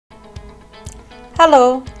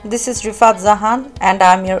Hello, this is Rifat Zahan and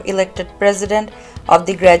I am your elected president of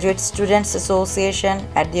the Graduate Students Association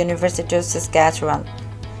at the University of Saskatchewan.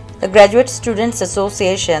 The Graduate Students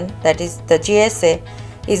Association, that is the GSA,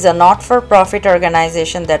 is a not-for-profit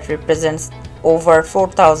organization that represents over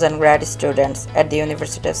 4,000 grad students at the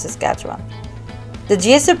University of Saskatchewan. The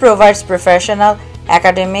GSA provides professional,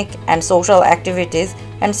 academic, and social activities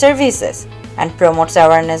and services and promotes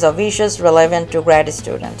awareness of issues relevant to grad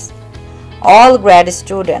students. All grad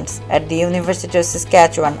students at the University of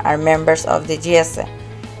Saskatchewan are members of the GSA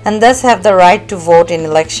and thus have the right to vote in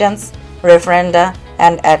elections, referenda,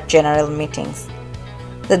 and at general meetings.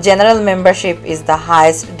 The general membership is the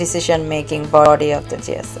highest decision-making body of the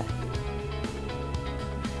GSA.